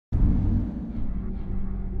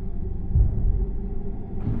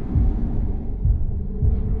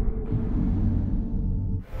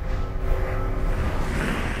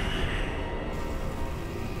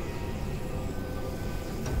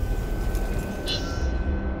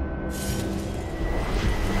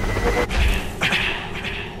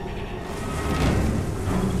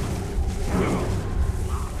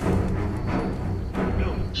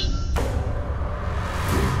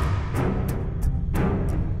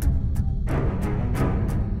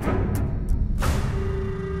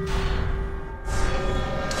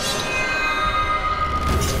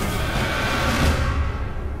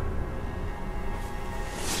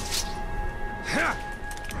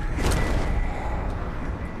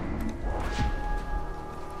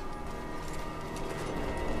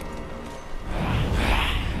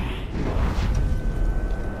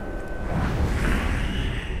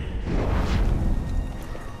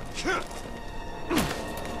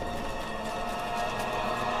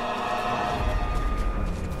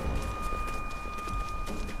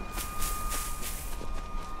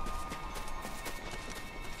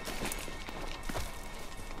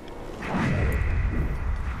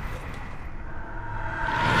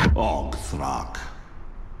Ogthrak.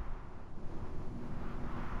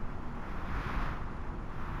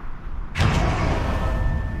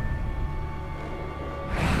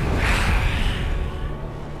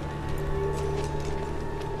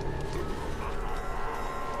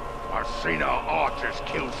 I've seen our archers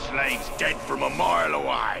kill slaves dead from a mile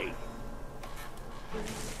away.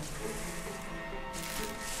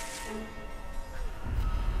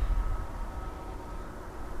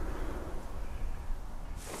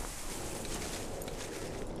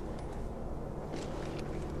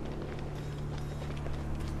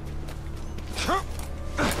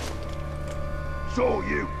 Saw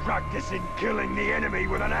you practicing killing the enemy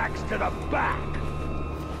with an axe to the back.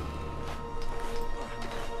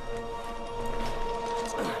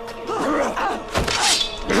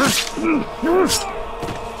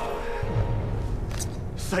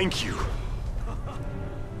 Thank you.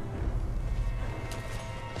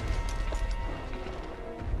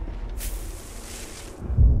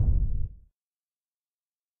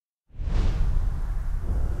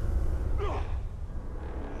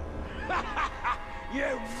 You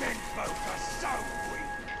menfolk are so weak!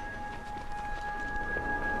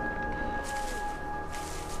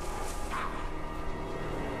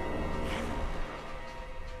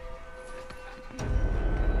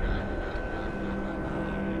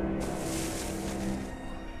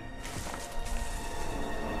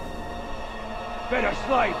 Been a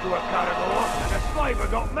slave to a carnivore, and the slaver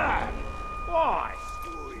got mad. Why?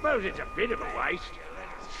 Suppose it's a bit of a waste.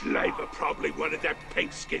 Slaver probably wanted that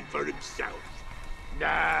pigskin for himself.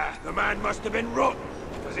 Nah, the man must have been rotten,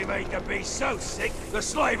 because he made the beast so sick, the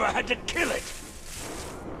slaver had to kill it.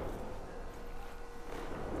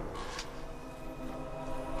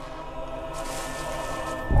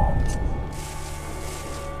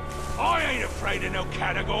 I ain't afraid of no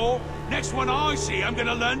carnivore. Next one I see, I'm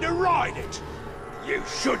gonna learn to ride it. You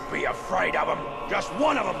should be afraid of them. Just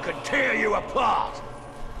one of them could tear you apart.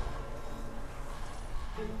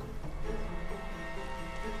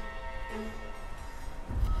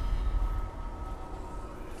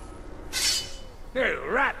 You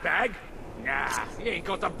ratbag? Nah, he ain't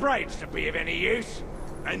got the brains to be of any use.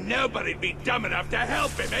 And nobody'd be dumb enough to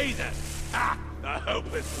help him either. Ha! The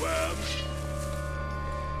hopeless worms.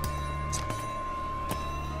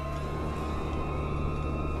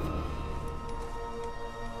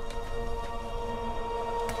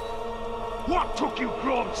 What took you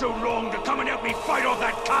Grom so long to come and help me fight off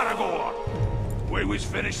that carnivore? We was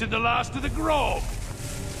finishing the last of the grog.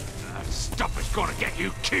 That stuff is gonna get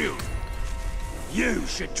you killed. You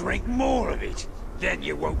should drink more of it. Then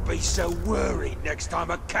you won't be so worried next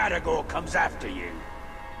time a carnivore comes after you.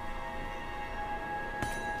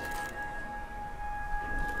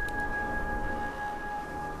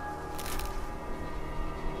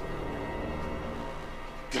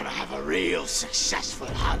 Gonna have a real successful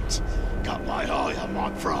hunt. Got my eye on my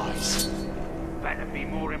prize. Better be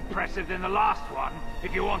more impressive than the last one,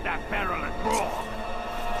 if you want that barrel of grog.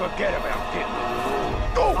 Forget about getting the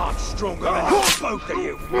war. I'm stronger than both of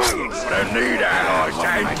you. Don't need allies,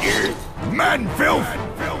 ain't you? Man filth!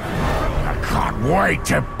 I can't wait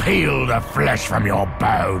to peel the flesh from your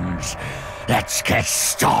bones. Let's get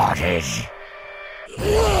started.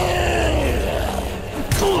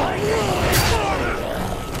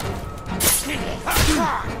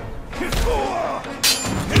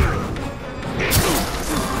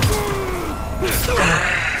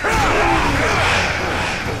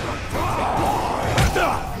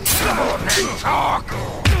 Talk!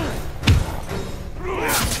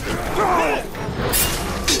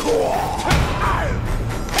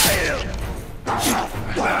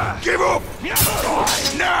 Give up!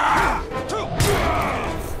 Nah!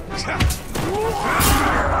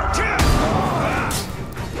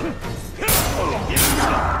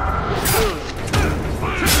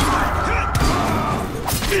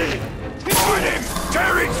 Find him!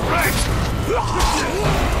 Tear his flesh!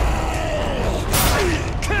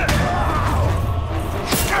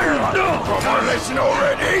 From our lesson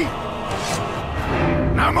already?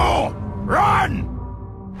 No more! Run!